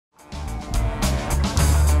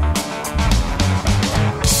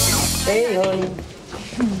Hey, honey.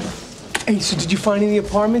 Hey, so did you find any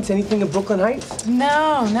apartments? Anything in Brooklyn Heights?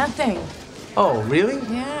 No, nothing. Oh, really?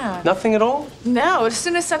 Yeah. Nothing at all? No, as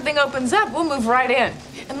soon as something opens up, we'll move right in.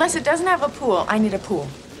 Unless it doesn't have a pool. I need a pool.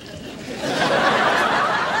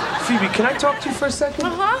 Phoebe, can I talk to you for a second?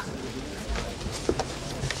 Uh-huh.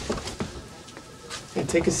 Hey,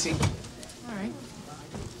 take a seat. All right.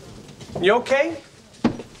 You okay?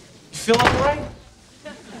 You feel all right?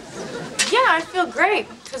 Yeah, I feel great,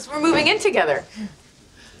 because we're moving in together.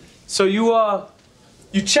 So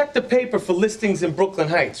you checked the paper for listings in Brooklyn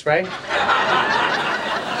Heights, right?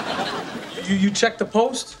 You checked the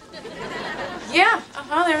Post? Yeah,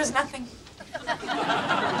 uh-huh, there was nothing. Can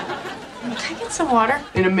I get some water?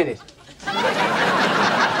 In a minute.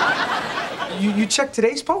 You checked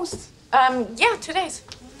today's Post? Yeah, today's.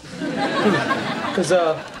 Because,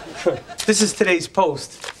 this is today's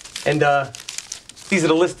Post. And, these are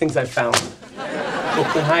the listings I found.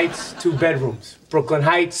 Brooklyn Heights, 2 bedrooms. Brooklyn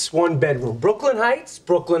Heights, 1 bedroom. Brooklyn Heights,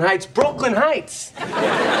 Brooklyn Heights, Brooklyn Heights.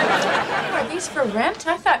 Are these for rent?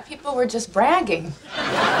 I thought people were just bragging.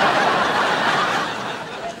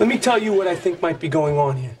 Let me tell you what I think might be going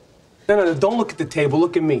on here. No, don't look at the table,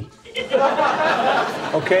 look at me.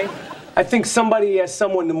 Okay? I think somebody asked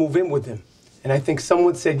someone to move in with him. And I think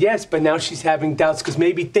someone said yes, but now she's having doubts because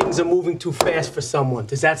maybe things are moving too fast for someone.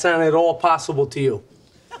 Does that sound at all possible to you?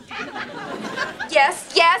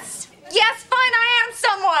 Yes, yes, yes, fine, I am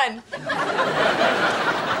someone.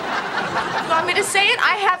 You want me to say it?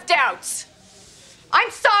 I have doubts.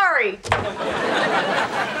 I'm sorry.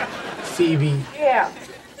 Phoebe. Yeah.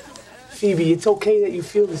 Phoebe, it's okay that you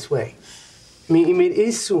feel this way. I mean, it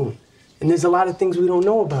is soon. And there's a lot of things we don't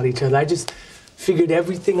know about each other. I just figured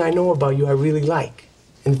everything I know about you I really like.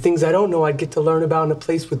 And the things I don't know I'd get to learn about in a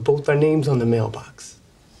place with both our names on the mailbox.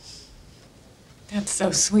 That's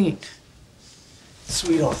so sweet.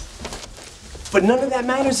 Sweetheart. But none of that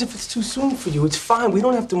matters if it's too soon for you. It's fine. We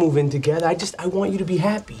don't have to move in together. I want you to be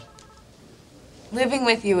happy. Living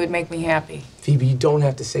with you would make me happy. Phoebe, you don't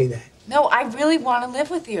have to say that. No, I really want to live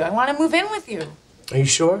with you. I want to move in with you. Are you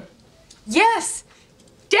sure? Yes,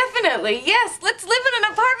 definitely, yes. Let's live in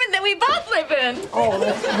an apartment that we both live in. Oh,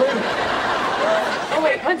 that's great. Oh,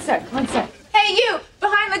 wait, one sec. Hey, you,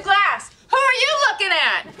 behind the glass. Who are you looking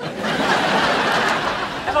at?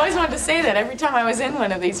 I've always wanted to say that every time I was in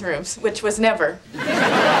one of these rooms, which was never.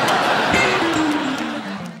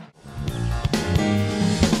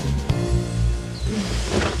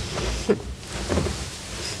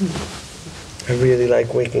 I really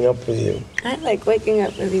like waking up with you. I like waking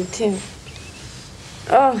up with you, too.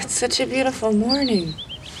 Oh, it's such a beautiful morning.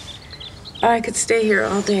 Oh, I could stay here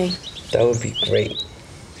all day. That would be great.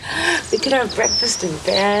 We could have breakfast in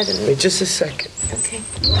bed and... Wait just a second. Okay.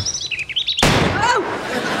 Oh!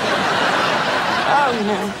 Oh,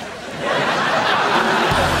 no.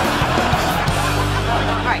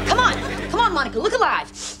 All right, come on. Come on, Monica, look alive.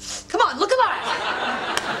 Come on, look alive.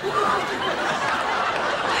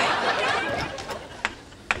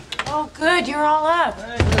 Oh, good, you're all up.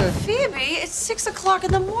 Phoebe, it's 6 o'clock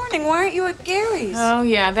in the morning. Why aren't you at Gary's? Oh,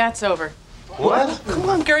 yeah, that's over. What? Come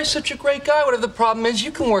on, Gary's such a great guy. Whatever the problem is,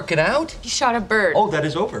 you can work it out. He shot a bird. Oh, that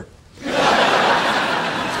is over.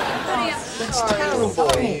 That's terrible.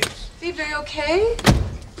 Phoebe, are you okay?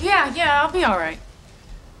 Yeah, I'll be all right.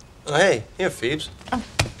 Oh, hey, here, Phoebes.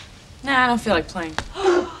 Nah, I don't feel like playing.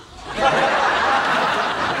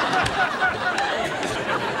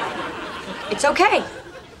 It's okay.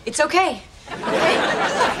 It's okay. Okay?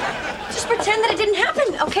 Just pretend that it didn't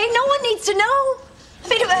happen, okay? No one needs to know. I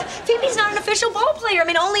mean, Phoebe's not an official ball player. I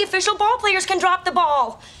mean, only official ball players can drop the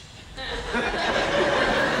ball.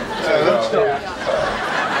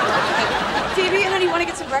 Phoebe, honey, you want to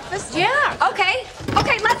get some breakfast? Yeah. Okay.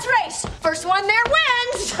 Okay, let's race. First one there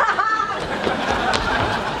wins.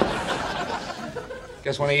 You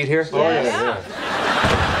guys want to eat here? Oh, yeah.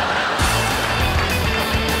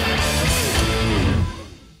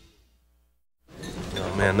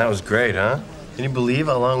 Oh, man, that was great, huh? Can you believe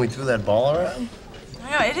how long we threw that ball around?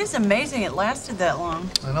 Yeah, it is amazing it lasted that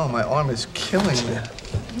long. I know, my arm is killing me.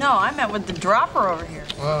 No, I meant with the dropper over here.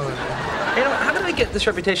 Whoa. You know, how did I get this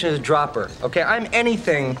reputation as a dropper? Okay, I'm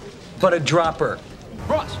anything but a dropper.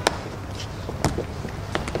 Ross!